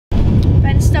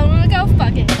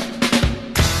Fuck it.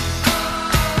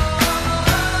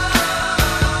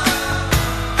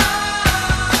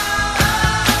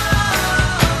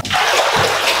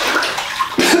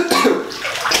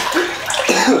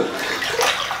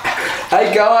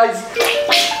 Hey guys!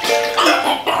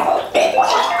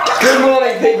 Good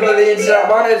morning people of the internet,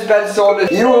 my name is Ben Saunders.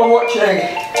 You are watching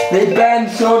the Ben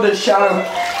Saunders channel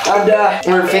and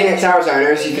we're in Phoenix, Arizona.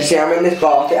 As you can see I'm in this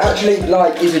bath. It actually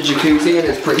like is a jacuzzi and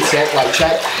it's pretty sick. Like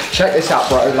check this out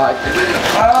bro, like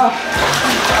oh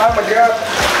my god.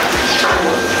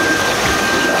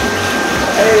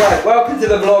 Anyway, welcome to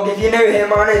the vlog. If you're new here,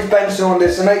 my name is Ben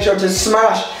Saunders, so make sure to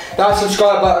smash that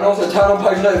subscribe button, also turn on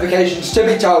post notifications to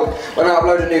be told when I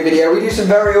upload a new video. We do some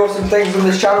very awesome things on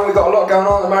this channel. We've got a lot going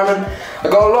on at the moment.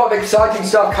 I've got a lot of exciting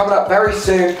stuff coming up very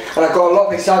soon, and I've got a lot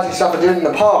of exciting stuff I did in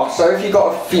the past. So if you've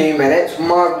got a few minutes,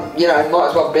 might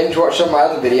as well binge watch some of my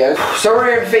other videos. So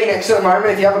we're in Phoenix at the moment.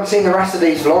 If you haven't seen the rest of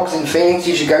these vlogs in Phoenix,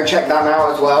 you should go check them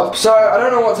out as well. So I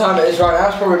don't know what time it is right now.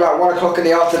 It's probably about 1 o'clock in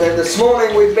the afternoon. This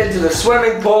morning we've been to the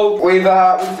swimming pool. We've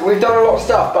done a lot of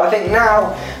stuff, but I think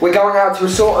now we're going out to a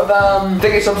sort of I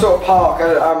think it's some sort of park.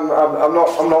 I'm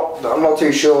not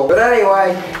too sure. But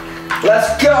anyway,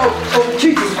 let's go. Oh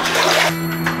Jesus.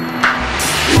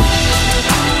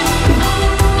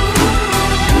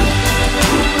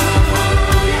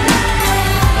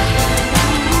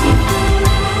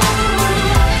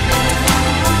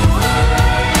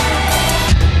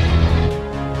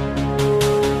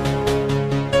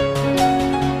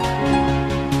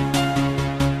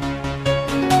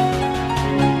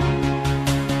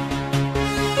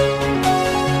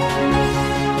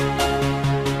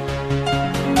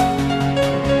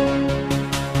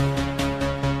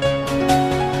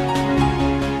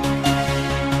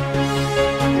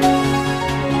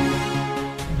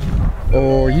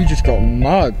 Or you just got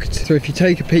mugged. So if you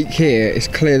take a peek here, it's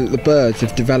clear that the birds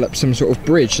have developed some sort of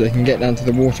bridge so they can get down to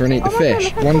the water and eat the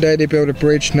fish. One day they build a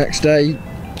bridge, next day,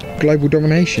 global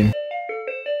domination.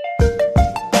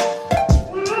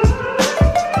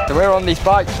 So we're on these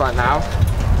bikes right now,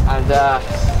 and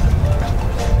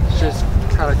it's just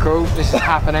kind of cool. This is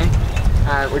happening,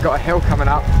 and we've got a hill coming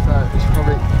up, so we should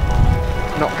probably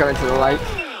not go into the lake.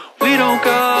 We don't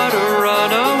gotta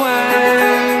run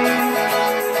away.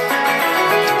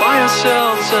 Buy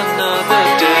ourselves another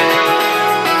day.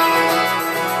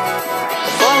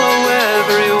 Follow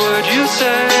every word you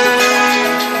say.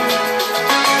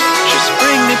 Just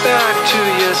bring me back to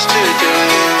yesterday.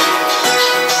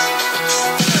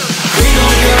 We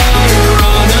don't gotta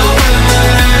run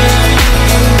away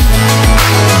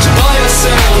to buy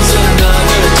ourselves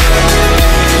another day.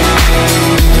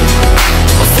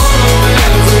 Follow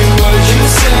every word you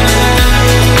say.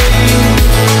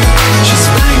 Just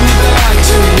bring me back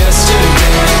to yesterday.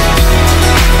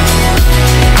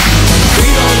 We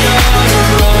don't gotta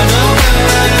run away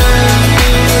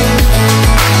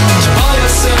to buy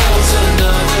ourselves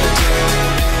another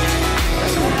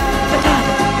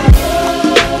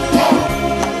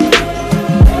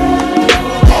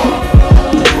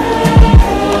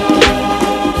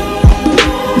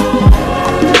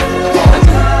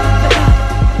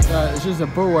So there's just a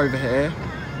bull over here.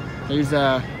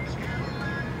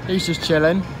 He's just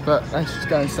chilling, but let's just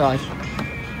go inside.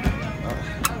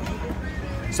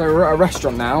 So we're at a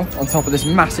restaurant now, on top of this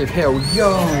massive hill.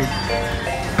 Yo!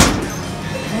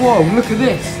 Whoa, look at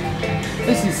this!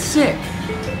 This is sick!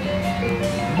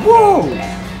 Whoa!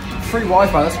 Free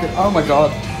Wi-Fi, that's good. Oh my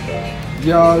god.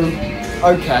 Yo,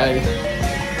 okay.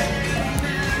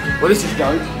 Well, this is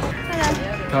dope.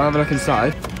 Can I have a look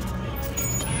inside?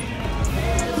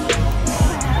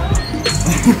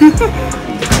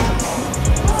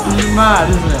 It's mad,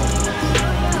 isn't it?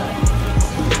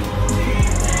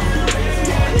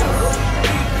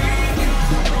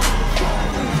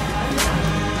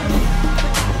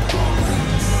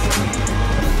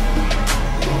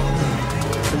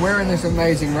 So we're in this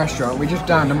amazing restaurant. We just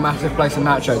downed a massive place of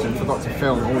nachos and forgot to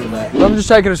film all of it. So I'm just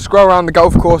taking a scroll around the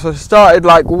golf course. I started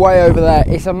like way over there.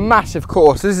 It's a massive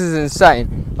course. This is insane.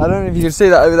 I don't know if you can see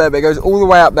that over there, but it goes all the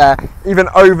way up there, even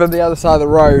over the other side of the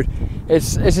road.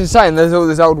 It's insane. There's all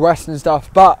this old western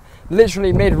stuff, but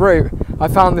literally mid-route I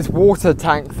found this water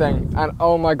tank thing, and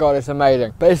oh my god, it's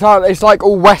amazing. But it's like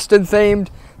all western themed.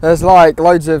 There's like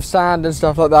loads of sand and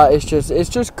stuff like that. It's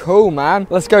just cool, man.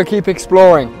 Let's go keep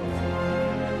exploring.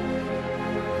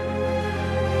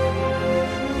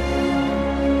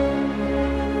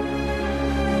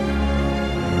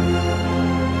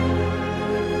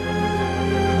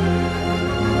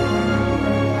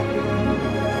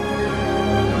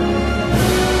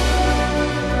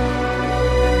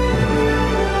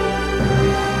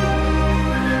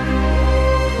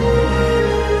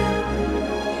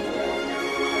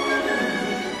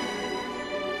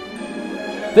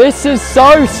 This is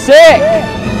so sick!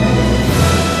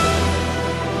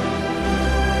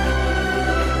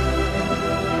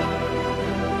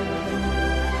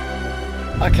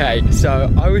 Okay,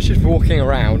 so I was just walking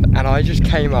around and I just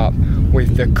came up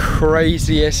with the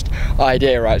craziest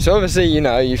idea, right? So obviously, you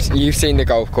know, you've seen the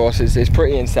golf course, it's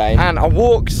pretty insane. And I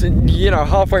walked, you know,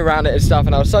 halfway around it and stuff,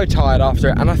 and I was so tired after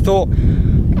it, and I thought,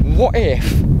 what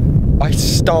if I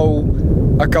stole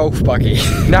a golf buggy?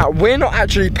 Now, we're not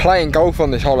actually playing golf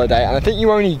on this holiday, and I think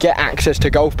you only get access to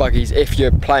golf buggies if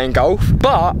you're playing golf,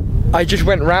 but I just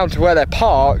went round to where they're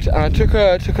parked and I took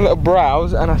a little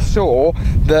browse, and I saw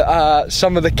that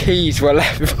some of the keys were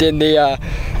left in the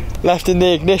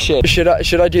ignition. Should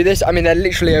I do this? I mean, they're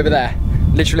literally over there.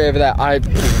 Literally over there. I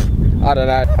don't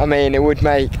know. I mean, it would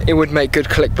make good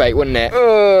clickbait, wouldn't it?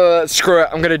 Screw it,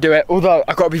 I'm gonna do it. Although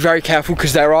I've got to be very careful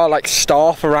because there are like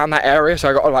staff around that area, so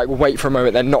I got to like wait for a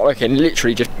moment. They're not looking.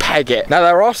 Literally just peg it. Now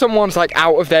there are some ones like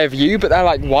out of their view, but they're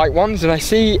like white ones, and I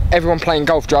see everyone playing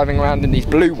golf driving around in these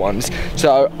blue ones.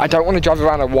 So I don't want to drive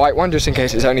around a white one just in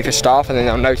case it's only for staff, and then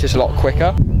they'll notice a lot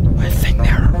quicker. I think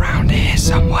they're around here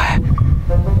somewhere.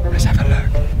 Let's have a look.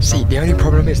 See, the only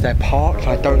problem is they're parked.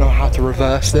 I don't know how to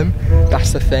reverse them.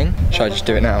 That's the thing. Should I just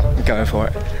do it now? I'm going for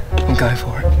it. I'm going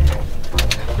for it.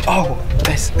 Oh,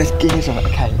 there's gears on it.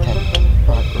 Okay.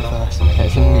 Right, reverse. Okay,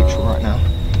 it's in neutral right now.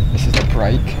 This is the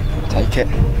brake. Take it.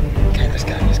 Okay, let's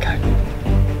go.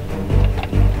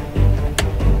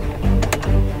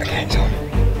 Okay, it's on.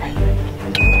 Right.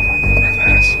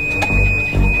 Reverse.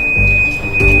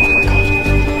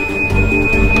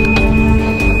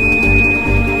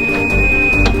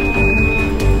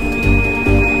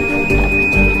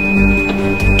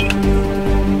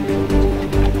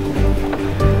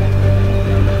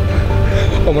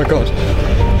 Oh my god.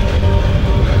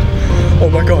 Oh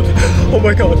my god. Oh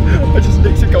my god. I just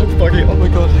nicked a golf buggy. Oh my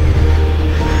god.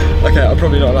 Okay, I'm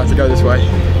probably not allowed to go this way.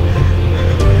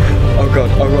 Oh god.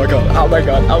 Oh my god. Oh my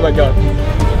god. Oh my god.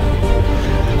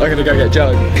 I'm gonna go get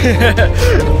Joe.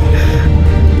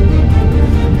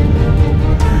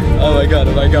 Oh my god.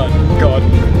 Oh my god. God.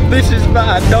 This is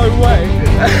bad. No way.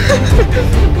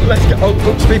 Let's go.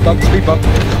 Oh, speed bump. Speed bump.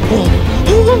 Oh.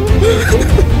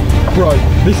 Bro,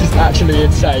 this is actually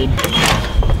insane.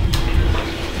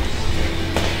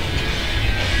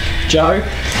 Joe,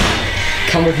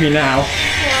 come with me now.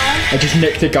 Yeah. I just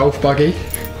nicked a golf buggy.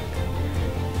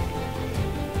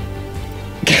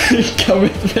 Come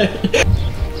with me.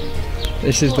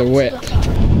 This is the whip.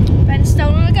 Ben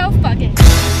stolen a golf buggy.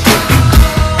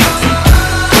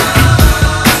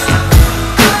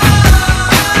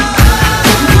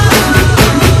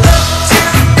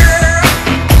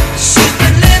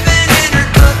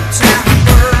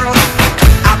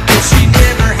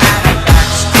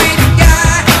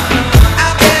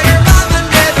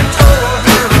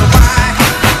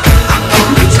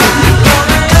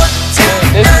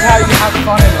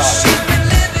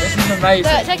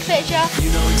 Amazing. Look, take a picture. You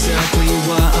know exactly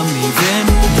why I'm leaving.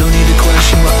 No need to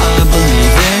question what I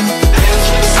believe in. Hands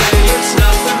like say it's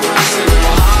nothing personal.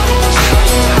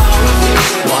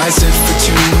 Why is it for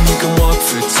two when you can walk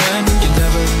for 10? You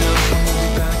never know when we'll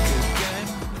be back again.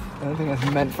 I don't think that's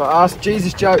meant for us.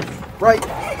 Jesus, Joe. Right.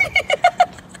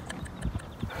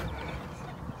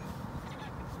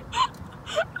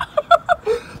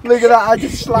 Look at that, I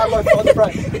just slammed my foot on the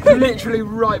brake. Literally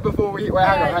right before we... Wait,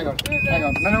 hang on.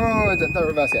 No, don't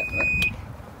reverse yet. No.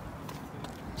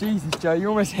 Jesus, Joe, you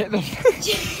almost hit them.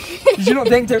 Did you not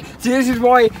think to... See, this is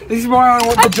why I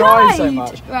want to drive so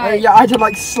much. Right. Yeah, I had to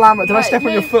like slam it. Did I step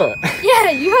on your foot?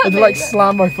 Yeah, you I had to like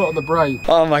slam my foot on the brake.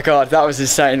 Oh my god, that was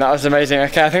insane. That was amazing.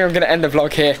 Okay, I think I'm going to end the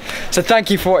vlog here. So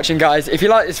thank you for watching, guys. If you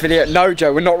like this video... No,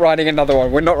 Joe, we're not riding another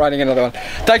one. We're not riding another one.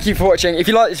 Thank you for watching. If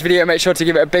you like this video, make sure to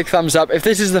give it a big thumbs up. If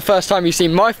this is the first time you've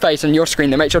seen my face on your screen,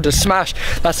 then make sure to smash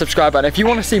that subscribe button. If you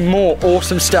want to see more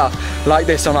awesome stuff like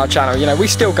this on our channel, you know, we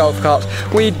steal golf carts,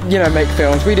 we, you know, make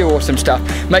films, we do awesome stuff.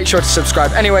 Make sure to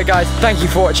subscribe. Anyway, guys, thank you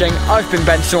for watching. I've been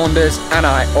Ben Saunders, and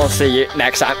I will see you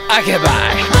next time. Okay,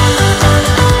 bye.